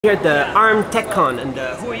Here at the ARM TechCon, and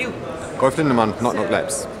who are you? Rolf Lindemann, Nok Nok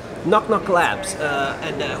Labs. Nok Nok Labs,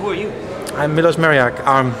 and who are you? I'm Milosch Meriac,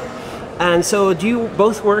 ARM. And so do you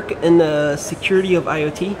both work in the security of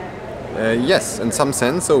IoT? Yes, in some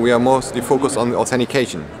sense. So we are mostly focused on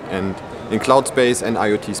authentication and in cloud space and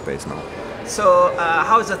IoT space now. So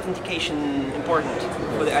how is authentication important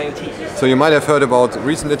for the IoT? So you might have heard about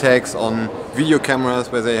recent attacks on video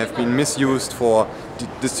cameras where they have been misused for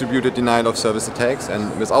distributed denial of service attacks,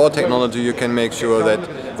 and with our technology you can make sure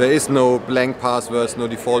that there is no blank passwords, no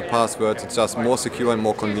default passwords. It's just more secure and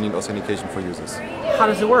more convenient authentication for users. How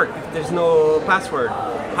does it work? If there's no password,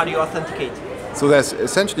 how do you authenticate? So there's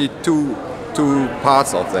essentially two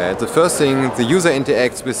parts of that. The first thing, the user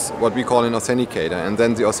interacts with what we call an authenticator, and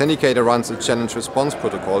then the authenticator runs a challenge response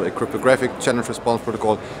protocol, a cryptographic challenge response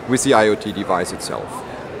protocol with the IoT device itself.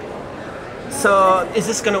 So is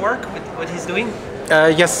this going to work with what he's doing?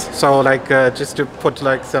 Yes, so just to put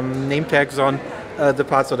some name tags on the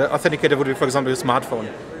parts. So the authenticator would be, for example, your smartphone.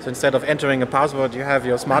 So instead of entering a password, you have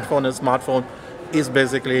your smartphone. A smartphone is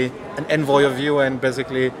basically an envoy of you, and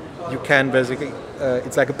basically you can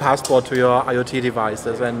it's like a passport to your IoT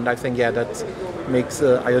devices. And I think that makes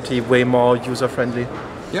IoT way more user-friendly.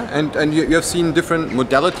 Yeah, and you have seen different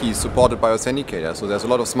modalities supported by authenticators. So there's a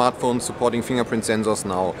lot of smartphones supporting fingerprint sensors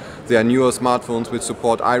now. There are newer smartphones which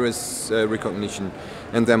support iris recognition,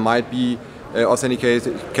 and there might be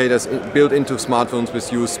authenticators built into smartphones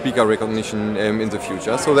which use speaker recognition in the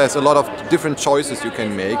future. So there's a lot of different choices you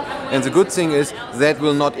can make, and the good thing is that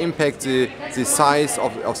will not impact the size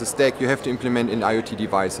of the stack you have to implement in IoT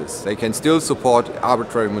devices. They can still support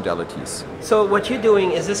arbitrary modalities. So what you're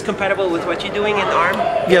doing, is this compatible with what you're doing in ARM?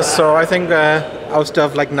 Yes, so I think our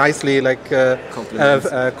stuff nicely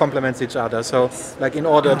complements each other. So in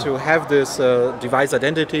order to have this device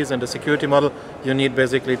identities and the security model, you need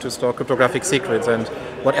basically to store cryptographic secrets, and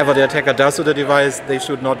whatever the attacker does to the device, they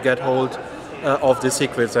should not get hold of the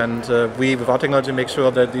secrets. And we, with our technology, make sure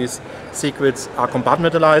that these secrets are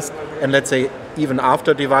compartmentalized, and let's say even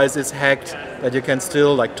after device is hacked, that you can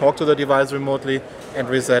still talk to the device remotely and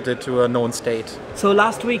reset it to a known state. So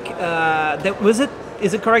last week,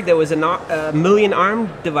 is it correct, there was a million ARM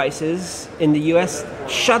devices in the US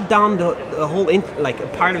shut down the whole a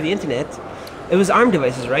part of the internet? It was ARM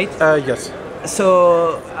devices, right? Yes.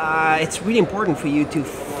 So it's really important for you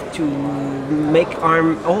to make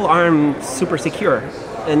all ARM super secure.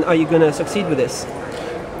 And are you going to succeed with this?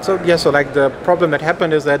 So the problem that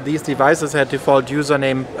happened is that these devices had default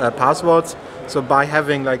username passwords. So by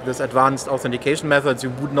having this advanced authentication methods,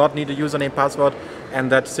 you would not need a username password,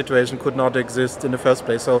 and that situation could not exist in the first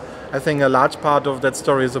place. So I think a large part of that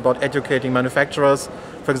story is about educating manufacturers,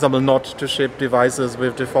 for example, not to ship devices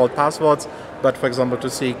with default passwords, but for example to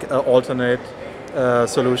seek alternate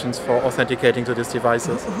solutions for authenticating to these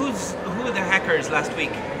devices. Who were the hackers last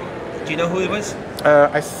week? Do you know who it was?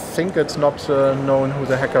 I think it's not known who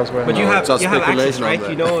the hackers were. But you have access, right?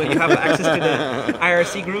 You have access to the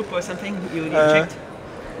IRC group or something? You checked?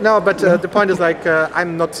 No, but the point is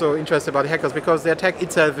I'm not so interested about the hackers, because the attack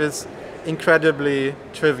itself is incredibly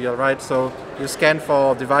trivial, right? So you scan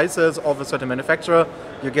for devices of a certain manufacturer,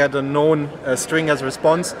 you get a known string as a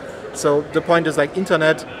response. So the point is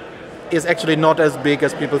internet is actually not as big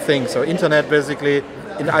as people think. So internet basically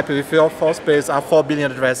in the IPv4 space are 4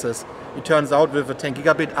 billion addresses. It turns out with a 10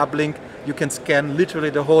 gigabit uplink, you can scan literally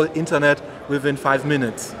the whole internet within 5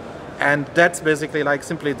 minutes. And that's basically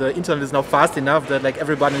simply the internet is now fast enough that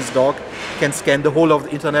everybody and his dog can scan the whole of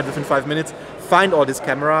the internet within 5 minutes, find all these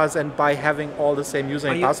cameras, and by having all the same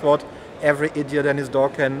username and password, every idiot and his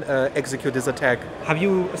dog can execute this attack. Have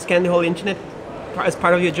you scanned the whole internet as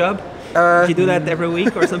part of your job? Do you do that every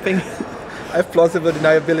week or something? I have plausible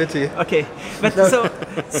deniability. Okay, but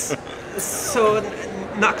so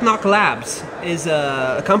Nok Nok Labs is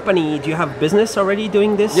a company. Do you have business already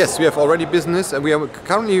doing this? Yes, we have already business, and we are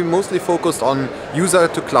currently mostly focused on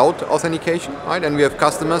user-to-cloud authentication, right? And we have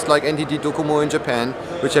customers like NTT Docomo in Japan,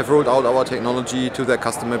 which have rolled out our technology to their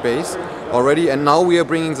customer base already, and now we are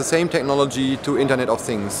bringing the same technology to Internet of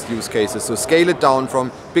Things use cases. So scale it down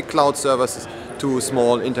from big cloud services to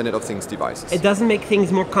small Internet of Things devices. It doesn't make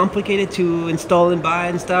things more complicated to install and buy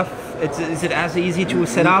and stuff? Is it as easy to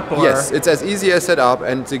set up? Or? Yes, it's as easy as set up,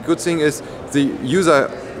 and the good thing is the user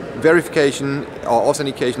verification or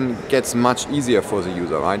authentication gets much easier for the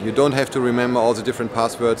user, right? You don't have to remember all the different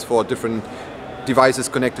passwords for different devices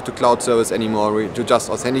connected to cloud service anymore. To just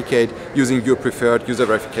authenticate using your preferred user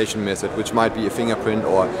verification method, which might be a fingerprint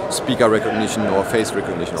or speaker recognition or face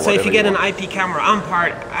recognition. Or so if you get an IP camera,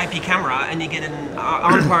 on-part IP camera, and you get an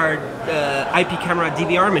on-part IP camera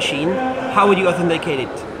DVR machine, how would you authenticate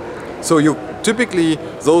it? So you typically,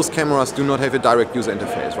 those cameras do not have a direct user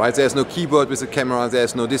interface, right? There's no keyboard with the camera,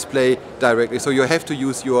 there's no display directly, so you have to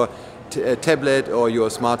use your tablet or your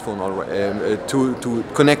smartphone to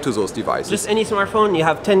connect to those devices. Just any smartphone, you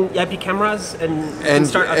have 10 IP cameras and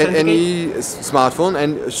start authenticating? Any smartphone,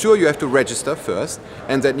 and sure, you have to register first,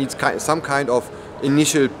 and that needs some kind of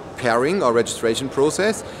initial pairing or registration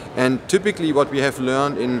process. And typically what we have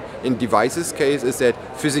learned in devices case is that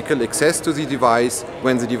physical access to the device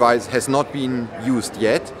when the device has not been used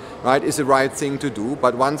yet, right, is the right thing to do.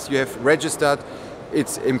 But once you have registered,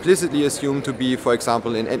 it's implicitly assumed to be, for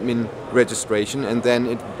example, an admin registration, and then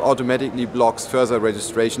it automatically blocks further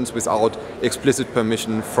registrations without explicit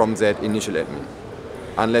permission from that initial admin,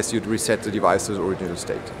 unless you'd reset the device to the original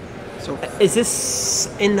state. So is this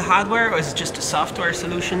in the hardware or is it just a software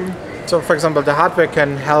solution? So for example, the hardware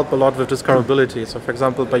can help a lot with discoverability. So for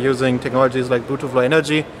example, by using technologies like Bluetooth Low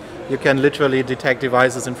Energy, you can literally detect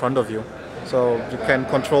devices in front of you. So you can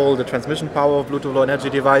control the transmission power of Bluetooth Low Energy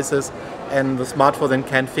devices, and the smartphone then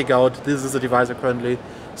can figure out this is the device you're currently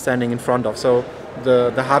standing in front of. So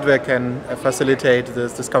the hardware can facilitate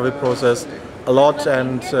this discovery process a lot.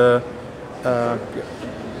 And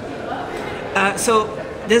so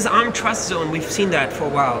there's ARM Trust Zone, we've seen that for a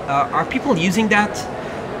while. Are people using that?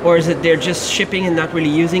 Or is it they're just shipping and not really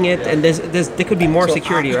using it? And there could be more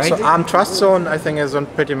security, right? So ARM Trust Zone, I think, is on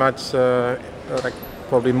pretty much like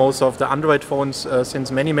probably most of the Android phones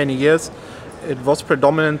since many, many years. It was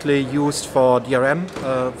predominantly used for DRM,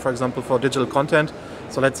 for example, for digital content.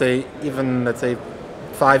 So let's say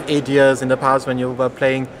 5-8 years in the past, when you were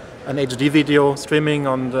playing an HD video streaming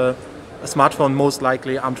on the smartphone, most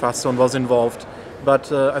likely ARM Trust Zone was involved.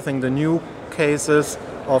 But I think the new cases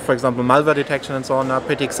of, for example, malware detection and so on are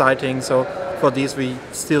pretty exciting. So for these, we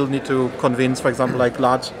still need to convince, for example, like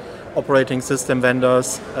large operating system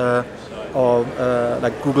vendors or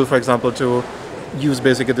like Google, for example, to use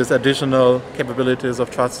basically this additional capabilities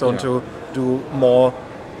of Trust Zone to do more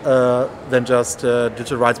than just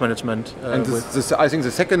digital rights management. And I think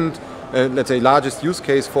the second, let's say, largest use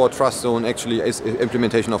case for Trust Zone actually is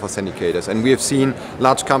implementation of authenticators. And we have seen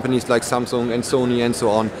large companies like Samsung and Sony and so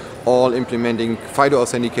on all implementing FIDO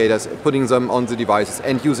authenticators, putting them on the devices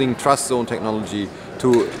and using Trust Zone technology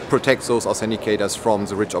to protect those authenticators from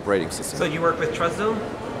the rich operating system. So you work with Trust Zone?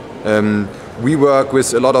 We work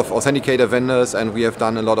with a lot of authenticator vendors, and we have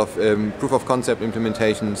done a lot of proof of concept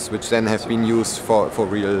implementations, which then have been used for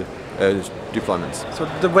real deployments. So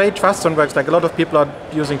the way Trust Zone works, like a lot of people are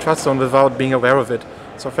using Trust Zone without being aware of it.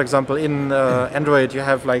 So for example, in Android, you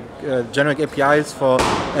have like generic APIs for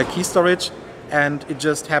key storage, and it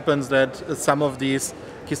just happens that some of these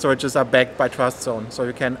key storages are backed by Trust Zone. So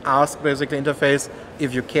you can ask basically interface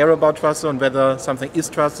if you care about Trust Zone, whether something is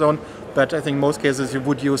Trust Zone. But I think most cases you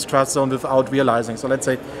would use Trust Zone without realizing. So let's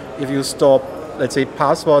say if you store, let's say,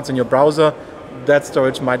 passwords in your browser, that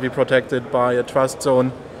storage might be protected by a Trust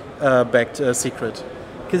Zone backed secret.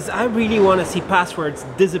 Because I really want to see passwords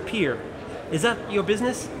disappear. Is that your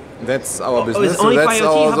business? That's our business. Oh, it's only for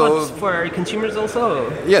IoT? How about for consumers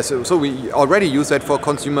also? Yes, so we already use that for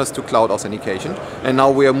consumers to cloud authentication, and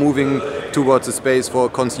now we are moving towards a space for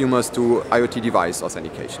consumers to IoT device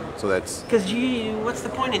authentication. So that's... Because what's the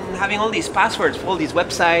point in having all these passwords for all these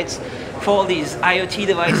websites, for all these IoT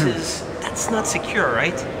devices? That's not secure,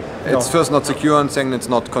 right? It's first not secure, and second it's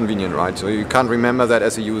not convenient, right? So you can't remember that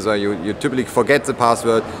as a user. You typically forget the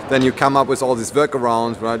password, then you come up with all these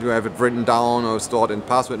workarounds, right? You have it written down or stored in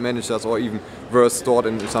password managers, or even worse, stored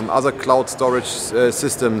in some other cloud storage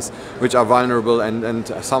systems which are vulnerable, and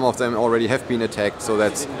some of them already have been attacked. So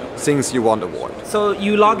that's things you want to avoid. So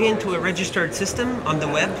you log into a registered system on the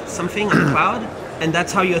web, something on the cloud, and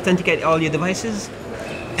that's how you authenticate all your devices?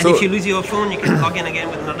 And if you lose your phone, you can log in again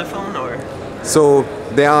with another phone, or? So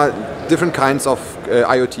there are different kinds of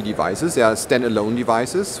IoT devices. There are standalone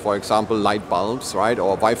devices, for example, light bulbs, right,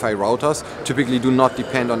 or Wi-Fi routers. Typically do not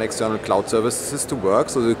depend on external cloud services to work,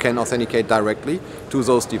 so you can authenticate directly to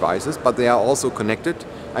those devices. But there are also connected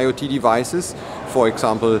IoT devices, for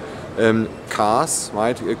example, cars,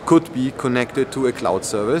 right, could be connected to a cloud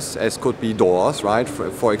service, as could be doors, right,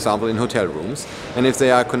 for example, in hotel rooms. And if they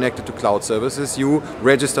are connected to cloud services, you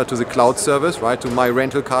register to the cloud service, right, to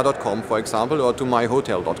myrentalcar.com, for example, or to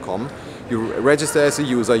myhotel.com. You register as a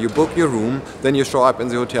user, you book your room, then you show up in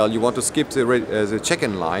the hotel, you want to skip the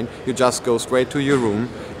check-in line, you just go straight to your room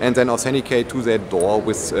and then authenticate to that door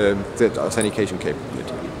with that authentication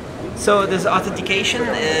capability. So there's authentication.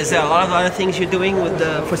 Is there a lot of other things you're doing with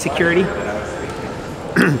for security?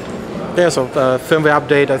 Yeah, so firmware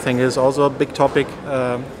update, I think, is also a big topic.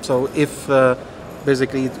 So if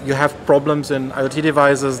basically you have problems in IoT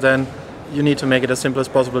devices, then you need to make it as simple as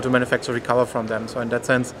possible to manufacturer recover from them. So in that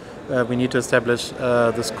sense, we need to establish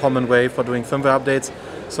this common way for doing firmware updates,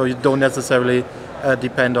 so you don't necessarily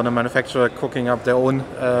depend on a manufacturer cooking up their own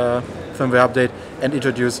firmware update and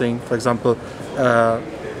introducing, for example,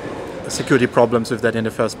 security problems with that in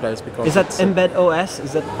the first place. Because is that embed OS?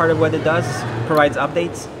 Is that part of what it does? Provides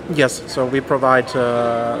updates? Yes, so we provide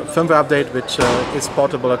firmware update which is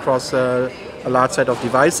portable across a large set of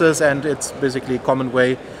devices, and it's basically a common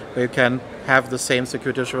way where you can have the same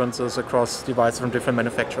security assurances across devices from different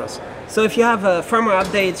manufacturers. So if you have firmware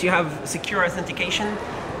updates, you have secure authentication,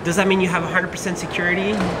 does that mean you have 100%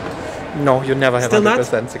 security? No, you never have Still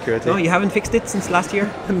 100% not? security. No, you haven't fixed it since last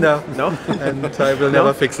year? No. No? And I will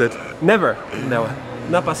never fix it. Never? No.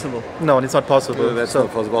 Not possible? No, it's not possible. That's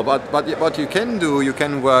not possible. But what you can do, you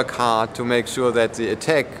can work hard to make sure that the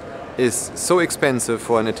attack is so expensive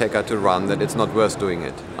for an attacker to run that it's not worth doing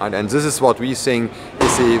it. And this is what we think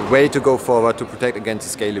is the way to go forward to protect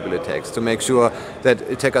against scalable attacks, to make sure that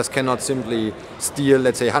attackers cannot simply steal,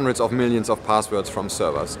 let's say, hundreds of millions of passwords from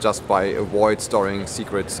servers just by avoid storing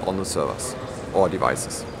secrets on the servers or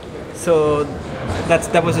devices. So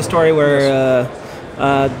that was a story where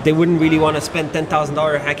they wouldn't really want to spend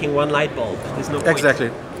 $10,000 hacking one light bulb. There's no point.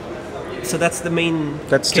 Exactly. So that's the main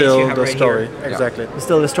That's case still you have the right story. here. Exactly. It's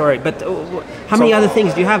still the story. But how many other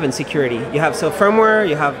things do you have in security? You have firmware,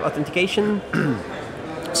 you have authentication.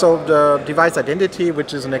 So the device identity,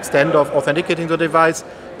 which is an extent of authenticating the device,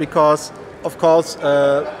 because of course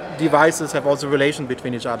devices have also relation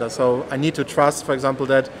between each other. So I need to trust, for example,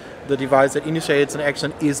 that the device that initiates an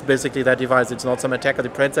action is basically that device. It's not some attacker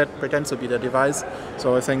that pretends to be the device.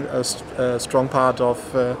 So I think a strong part of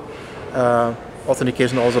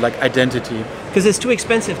authentication also like identity. Because it's too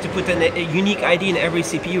expensive to put a unique ID in every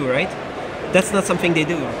CPU, right? That's not something they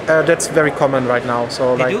do. That's very common right now.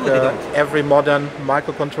 So they don't. Every modern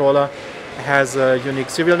microcontroller has a unique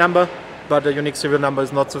serial number, but the unique serial number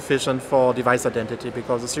is not sufficient for device identity,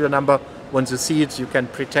 because the serial number, once you see it, you can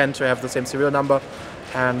pretend to have the same serial number,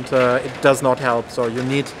 and it does not help. So you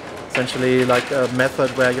need essentially like a method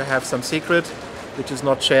where you have some secret which is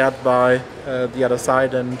not shared by the other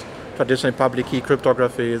side, and traditionally public key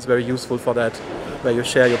cryptography is very useful for that, where you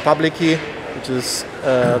share your public key, which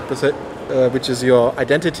is your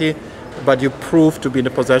identity, but you prove to be in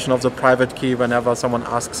the possession of the private key whenever someone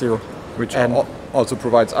asks you. Which also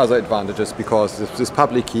provides other advantages, because this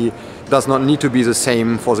public key does not need to be the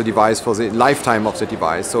same for the device for the lifetime of the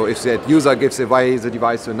device. So if that user gives away the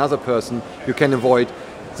device to another person, you can avoid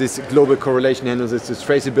this global correlation and this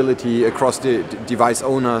traceability across the device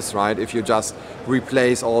owners, right? If you just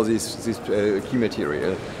replace all this key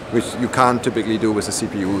material, which you can't typically do with a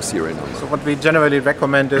CPU serial number. So what we generally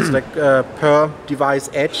recommend is like per device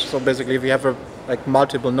edge. So basically, if you have like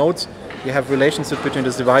multiple nodes, you have relationships between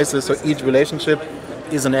these devices. So each relationship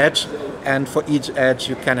is an edge, and for each edge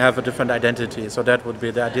you can have a different identity. So that would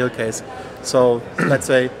be the ideal case. So let's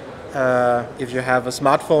say if you have a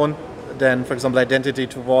smartphone, then, for example, identity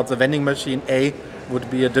towards a vending machine A would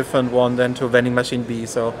be a different one than to a vending machine B.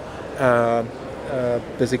 So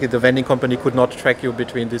basically the vending company could not track you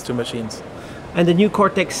between these two machines. And the new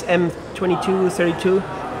Cortex M2232,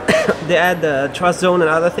 they add trust zone and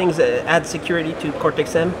other things, add security to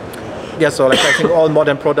Cortex M. Yeah, so like I think all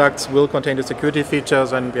modern products will contain the security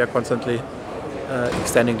features, and we are constantly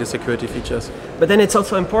extending the security features. But then it's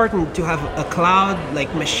also important to have a cloud,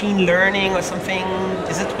 like machine learning or something.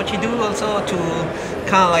 Is it what you do also to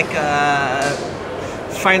kind of like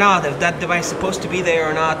find out if that device is supposed to be there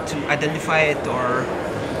or not, to identify it? Or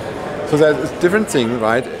so there's a different thing,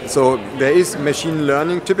 right? So there is machine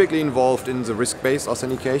learning typically involved in the risk-based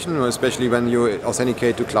authentication, especially when you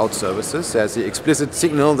authenticate to cloud services. There's the explicit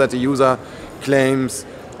signal that the user claims,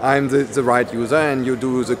 I'm the right user, and you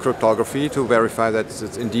do the cryptography to verify that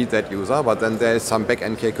it's indeed that user, but then there's some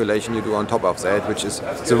back-end calculation you do on top of that, which is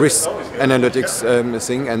the risk analytics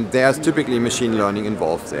thing, and there's typically machine learning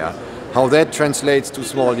involved there. How that translates to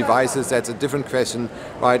small devices, that's a different question,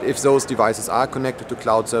 right? If those devices are connected to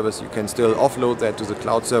cloud service, you can still offload that to the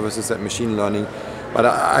cloud services, that machine learning, but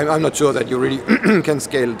I'm not sure that you really can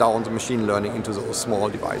scale down the machine learning into those small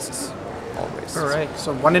devices. Always. All right.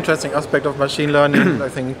 So one interesting aspect of machine learning, I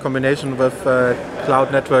think, in combination with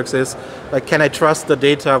cloud networks, is like, can I trust the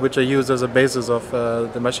data which I use as a basis of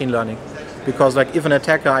the machine learning? Because like, if an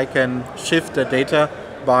attacker, I can shift the data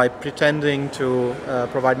by pretending to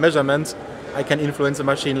provide measurements, I can influence the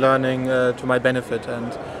machine learning to my benefit,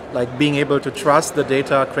 and like being able to trust the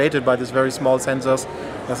data created by these very small sensors,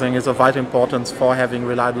 I think, is of vital importance for having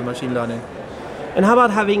reliable machine learning. And how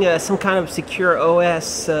about having some kind of secure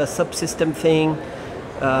OS subsystem thing?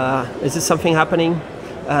 Is this something happening?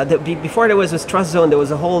 Before there was this trust zone, there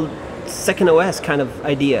was a whole second OS kind of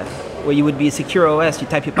idea, where you would be a secure OS, you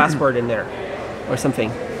type your password in there, or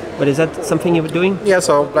something. But is that something you were doing? Yeah,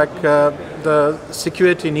 so like the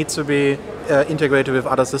security needs to be integrated with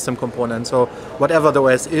other system components. So whatever the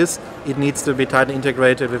OS is, it needs to be tightly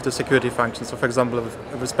integrated with the security functions. So for example, with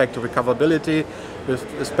respect to recoverability, with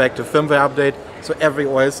respect to firmware update, so every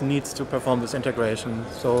OS needs to perform this integration.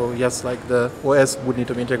 So yes, like the OS would need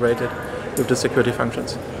to be integrated with the security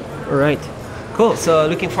functions. All right, cool. So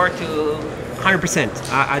looking forward to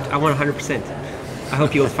 100%. I want 100%. I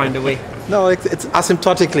hope you'll find a way. No, it's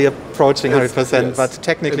asymptotically approaching 100%, yes. but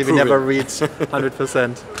technically we never reach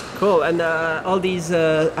 100%. Cool, and all these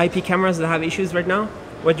IP cameras that have issues right now,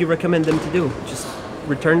 what do you recommend them to do? Just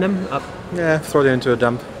return them up? Yeah, throw them into a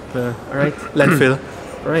dump. All right. Landfill.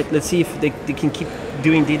 All right, let's see if they can keep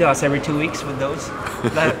doing DDoS every 2 weeks with those.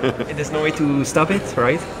 There's no way to stop it,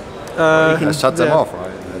 right? Shut them off,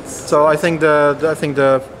 right? So I think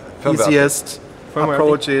the easiest Firmware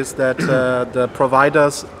approach is that the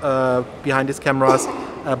providers behind these cameras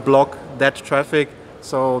block that traffic,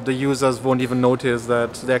 so the users won't even notice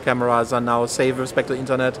that their cameras are now safe with respect to the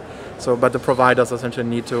internet. So, but the providers essentially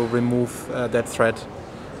need to remove that threat.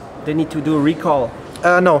 They need to do a recall.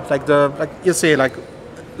 No, like you say, like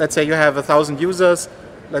let's say you have 1,000 users,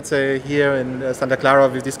 let's say here in Santa Clara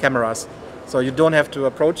with these cameras. So you don't have to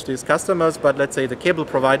approach these customers, but let's say the cable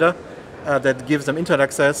provider that gives them internet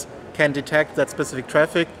access can detect that specific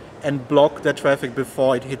traffic and block that traffic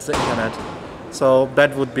before it hits the internet. So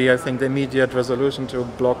that would be, I think, the immediate resolution to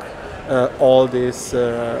block all this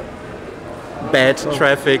bad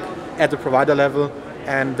traffic at the provider level,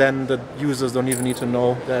 and then the users don't even need to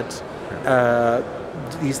know that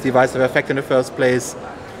these devices are affected in the first place.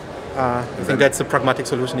 I think that's a pragmatic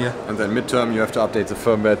solution here. And then midterm you have to update the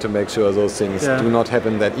firmware to make sure those things do not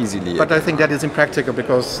happen that easily. But I think that is impractical,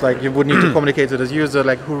 because like you would need to communicate to the user,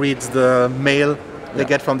 like who reads the mail they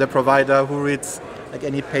get from their provider, who reads like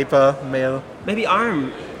any paper mail. Maybe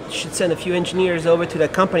ARM should send a few engineers over to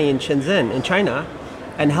that company in Shenzhen, in China,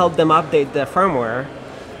 and help them update their firmware.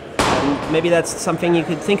 And maybe that's something you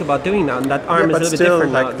could think about doing now. And that ARM is a little bit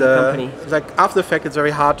different like now, the company. Like after the fact, it's very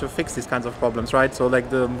hard to fix these kinds of problems, right? So like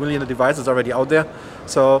the million devices already out there.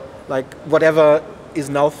 So like whatever is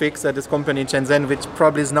now fixed at this company in Shenzhen, which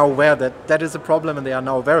probably is now aware that that is a problem and they are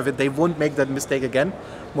now aware of it, they won't make that mistake again,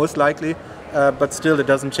 most likely. But still, it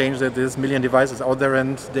doesn't change that there's million devices out there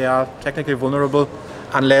and they are technically vulnerable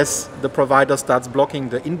unless the provider starts blocking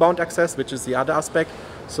the inbound access, which is the other aspect.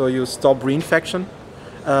 So you stop reinfection,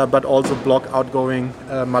 but also block outgoing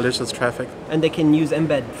malicious traffic. And they can use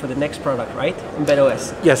Embed for the next product, right? Embed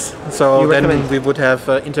OS. Yes, so then we would have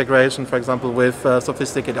integration, for example, with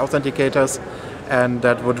sophisticated authenticators, and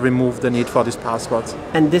that would remove the need for these passwords.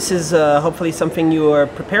 And this is hopefully something you are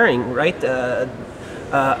preparing, right?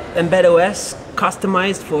 Embed OS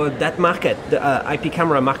customized for that market, the IP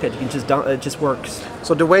camera market. It just works.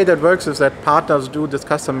 So the way that works is that partners do these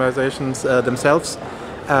customizations themselves,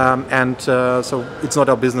 so it's not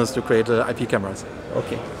our business to create IP cameras.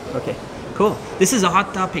 Okay, cool. This is a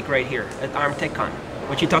hot topic right here at ARM TechCon.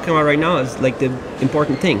 What you're talking about right now is like the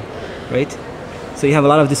important thing, right? So you have a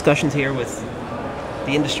lot of discussions here with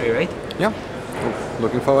the industry, right? Yeah,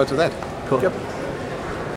 looking forward to that. Cool. Yep.